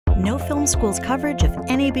No Film School's coverage of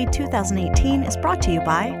NAB 2018 is brought to you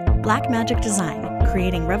by Blackmagic Design,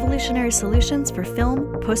 creating revolutionary solutions for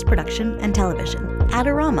film, post-production, and television.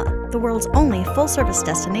 Adorama, the world's only full-service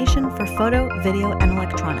destination for photo, video, and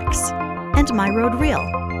electronics. And My Road Reel,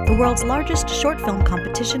 the world's largest short film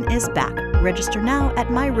competition is back. Register now at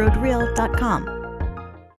myroadreel.com.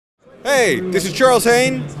 Hey, this is Charles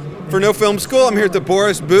Hain for No Film School. I'm here at the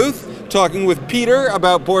Boris booth talking with Peter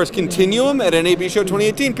about Boris Continuum at NAB Show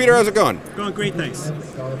 2018. Peter, how's it going? Going great, thanks.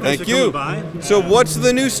 Thank you. So what's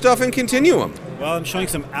the new stuff in Continuum? Well, I'm showing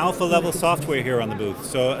some alpha level software here on the booth.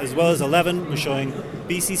 So as well as 11, we're showing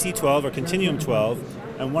BCC 12 or Continuum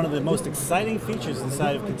 12. And one of the most exciting features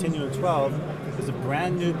inside of Continuum 12 is a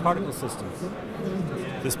brand new particle system.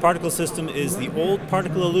 This particle system is the old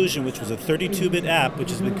Particle Illusion, which was a 32-bit app, which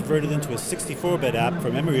has been converted into a 64-bit app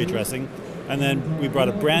for memory addressing. And then we brought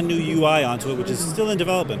a brand new UI onto it, which is still in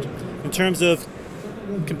development. In terms of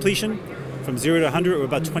completion, from 0 to 100, we're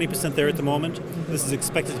about 20% there at the moment. This is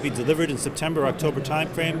expected to be delivered in September, October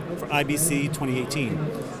timeframe for IBC 2018.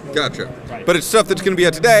 Gotcha. Right. But it's stuff that's going to be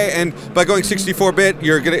out today, and by going 64-bit,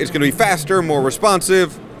 it's going to be faster, more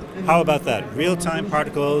responsive. How about that? Real-time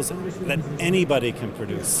particles that anybody can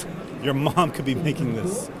produce. Your mom could be making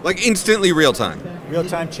this. Like instantly real-time.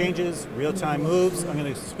 Real-time changes, real-time moves. I'm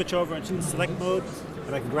going to switch over into the select mode,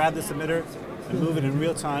 and I can grab this emitter and move it in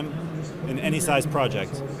real time in any size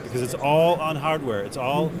project, because it's all on hardware. It's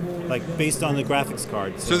all like based on the graphics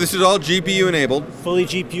card. So this is all GPU enabled? Fully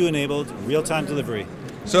GPU enabled, real-time delivery.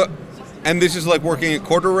 So, and this is like working at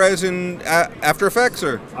quarter res in After Effects,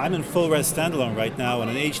 or? I'm in full res standalone right now on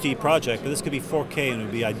an HD project, but this could be 4K and it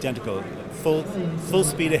would be identical. Full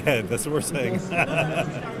speed ahead, that's what we're saying.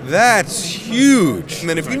 That's huge. And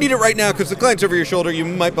then if you need it right now because the client's over your shoulder, you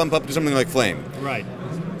might bump up to something like Flame. Right.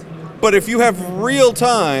 But if you have real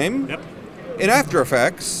time in After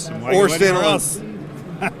Effects or standalone,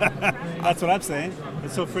 that's what I'm saying.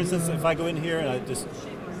 And so, for instance, if I go in here and I just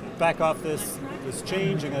back off this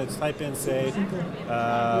change, I'm going to type in, say,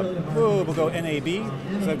 we'll go NAB.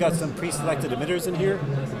 So I've got some pre-selected emitters in here.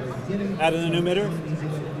 Add in a new emitter.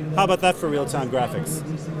 How about that for real-time graphics?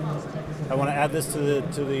 I want to add this to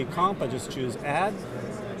the comp. I just choose Add.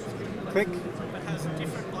 Click.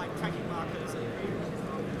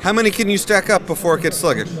 How many can you stack up before it gets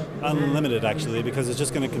sluggish? Unlimited, actually, because it's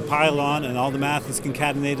just going to compile on, and all the math is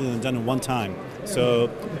concatenated and done in one time. So,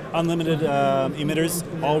 unlimited emitters,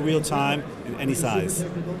 all real time, in any size.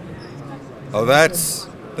 Oh, that's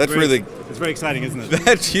really... It's very exciting, isn't it?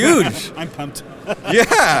 That's huge. I'm pumped.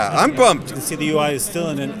 Yeah, I'm pumped. You can see the UI is still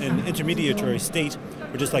in an intermediary state.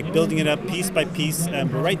 We're just like building it up piece by piece.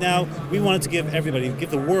 But right now, we wanted to give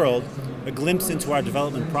the world, a glimpse into our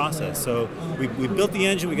development process. So we built the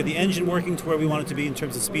engine, we got the engine working to where we want it to be in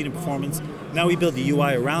terms of speed and performance. Now we build the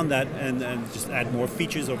UI around that and just add more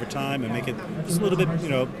features over time and make it just a little bit,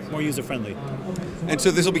 more user-friendly. And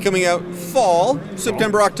so this will be coming out fall,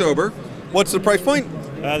 September, October. What's the price point?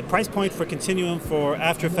 The price point for Continuum for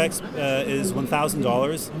After Effects is $1,000,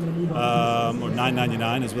 or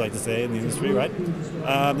 $9.99, as we like to say in the industry, right?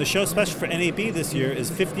 The show special for NAB this year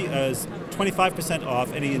is 25%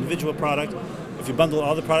 off any individual product. If you bundle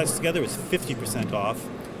all the products together, it's 50% off.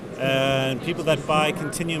 And people that buy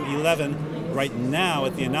Continuum 11 right now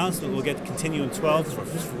at the announcement will get Continuum 12 for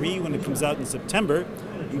free when it comes out in September,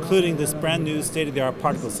 including this brand new state-of-the-art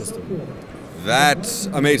particle system. That's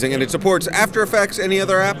amazing. And it supports After Effects, any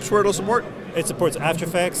other apps where it'll support? It supports After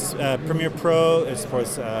Effects, Premiere Pro, it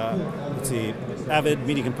supports, Avid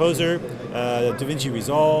Media Composer, DaVinci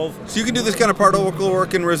Resolve. So you can do this kind of particle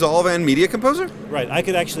work in Resolve and Media Composer? Right. I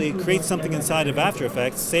could actually create something inside of After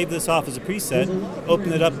Effects, save this off as a preset,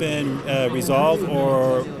 open it up in Resolve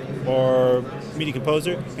or Media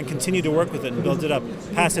Composer, and continue to work with it and build it up.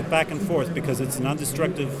 Pass it back and forth because it's a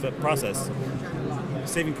non-destructive process,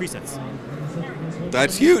 saving presets.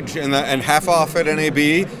 That's huge, and half off at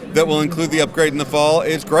NAB that will include the upgrade in the fall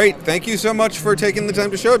is great. Thank you so much for taking the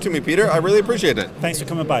time to show it to me, Peter. I really appreciate it. Thanks for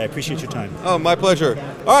coming by. I appreciate your time. Oh, my pleasure.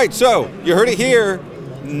 All right, so you heard it here.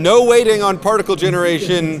 No waiting on particle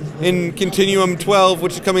generation in Continuum 12,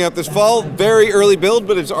 which is coming out this fall. Very early build,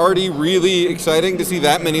 but it's already really exciting to see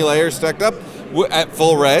that many layers stacked up at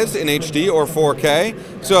full res in HD or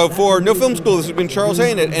 4K. So for No Film School, this has been Charles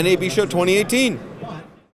Hain at NAB Show 2018.